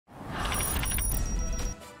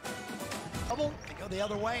the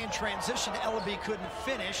other way in transition. Ellaby couldn't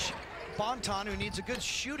finish. Bonton, who needs a good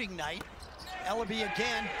shooting night. Ellaby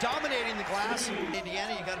again dominating the glass. In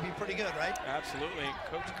Indiana, you got to be pretty good, right? Absolutely.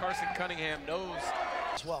 Coach Carson Cunningham knows.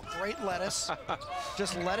 As well, great lettuce.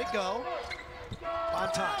 Just let it go.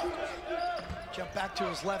 Bonton. Jump back to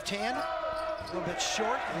his left hand. A little bit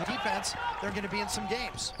short. In defense, they're going to be in some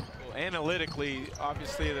games. Well, analytically,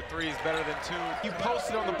 obviously, the three is better than two. You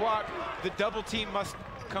posted on the block. The double team must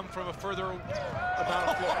come from a further amount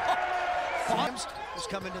of floor. Bombs was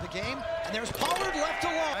coming to the game, and there's Pollard left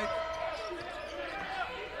alone. Right.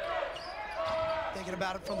 Thinking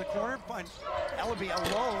about it from the corner, find Ellaby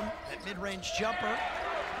alone at mid-range jumper.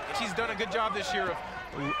 She's done a good job this year of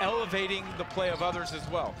elevating the play of others as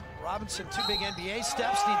well. Robinson, two big NBA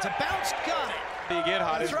steps, needs a bounce, got it. You get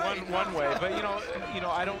hot is right. one way, but you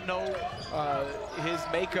know, I don't know his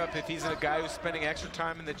makeup. If he's a guy who's spending extra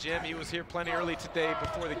time in the gym, he was here plenty early today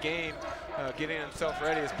before the game, getting himself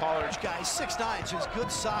ready as Pollard. Guy 6'9", so he's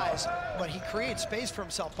good size, but he creates space for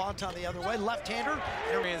himself. Bonton the other way, left-hander.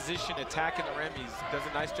 Transition, attacking the rim. He does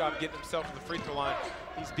a nice job getting himself to the free throw line.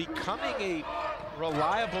 He's becoming a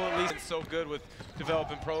reliable, at least, and so good with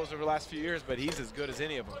developing pros over the last few years, but he's as good as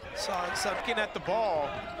any of them. So looking at the ball,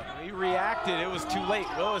 he reacted. It was too late.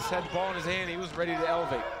 Willis had the ball in his hand. He was ready to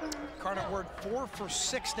elevate. Incarnate Word 4 for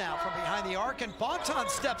 6 now from behind the arc, and Bonton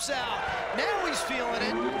steps out. Now he's feeling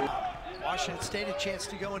it. Washington State a chance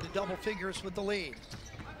to go into double figures with the lead.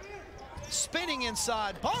 Spinning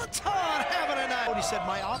inside, Bonton having a night. He said,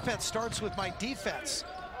 my offense starts with my defense.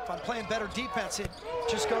 If I'm playing better defense, it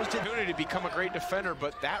just goes to opportunity to become a great defender,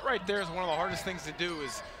 but that right there is one of the hardest things to do,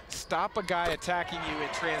 is stop a guy attacking you in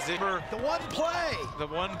transition. The one play. The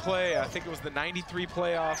one play, I think it was the 93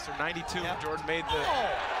 playoffs or 92, yep. Jordan made the... Oh,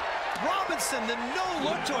 Robinson, the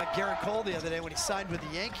no-look to Garrett Cole the other day when he signed with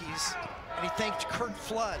the Yankees, and he thanked Kurt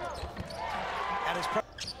Flood at his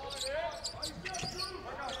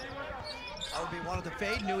that would be one of the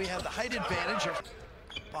fade, knew he had the height advantage of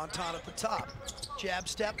Bonton at the top. Jab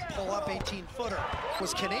step, pull up 18-footer.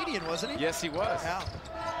 Was Canadian, wasn't he? Yes, he was. Yeah.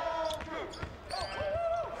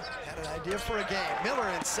 Had an idea for a game. Miller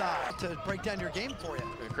inside to break down your game for you.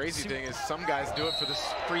 The crazy thing is some guys do it for the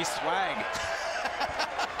free swag.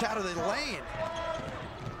 Out of the lane.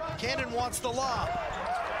 Cannon wants the lob.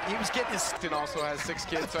 He was getting his... And also has 6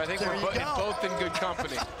 kids, so I think we're both in good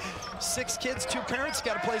company. 6 kids, 2 parents,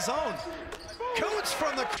 got to play zone. Cougs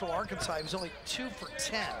from the Arkansas, he was only 2 for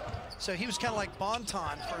 10. So he was kind of like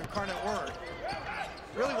Bonton for Incarnate Word.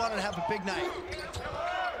 Really wanted to have a big night.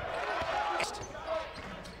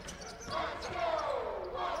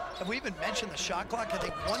 Have we even mentioned the shot clock? I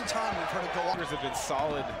think one time we've heard it go off. Have been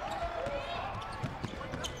solid.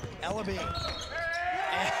 Ellaby.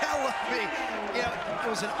 Yeah, it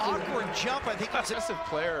was an awkward jump. I think it was impressive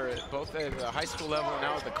player, both at the high school level and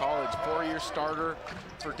now at the college. 4-year starter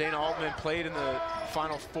for Dana Altman. Played in the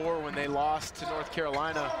Final Four when they lost to North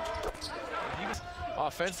Carolina.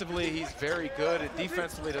 Offensively, he's very good, and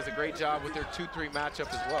defensively does a great job with their 2-3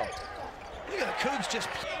 matchup as well. Look at the Cougs just...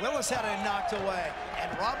 Willis had it knocked away,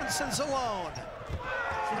 and Robinson's alone.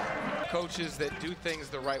 Coaches that do things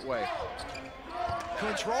the right way.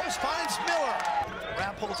 Cougs rolls, finds Miller.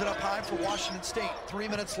 Rapp holds it up high for Washington State. 3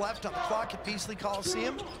 minutes left on the clock at Beasley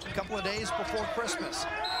Coliseum, a couple of days before Christmas.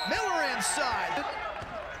 Miller inside.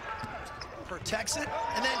 Protects it,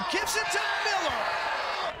 and then gives it to Miller.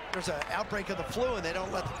 There's an outbreak of the flu, and they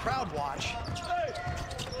don't let the crowd watch.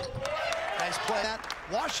 Nice play.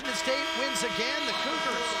 Washington State wins again. The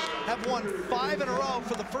Cougars have won 5 in a row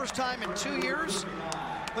for the first time in 2 years,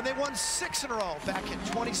 when they won 6 in a row back in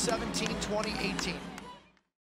 2017-2018.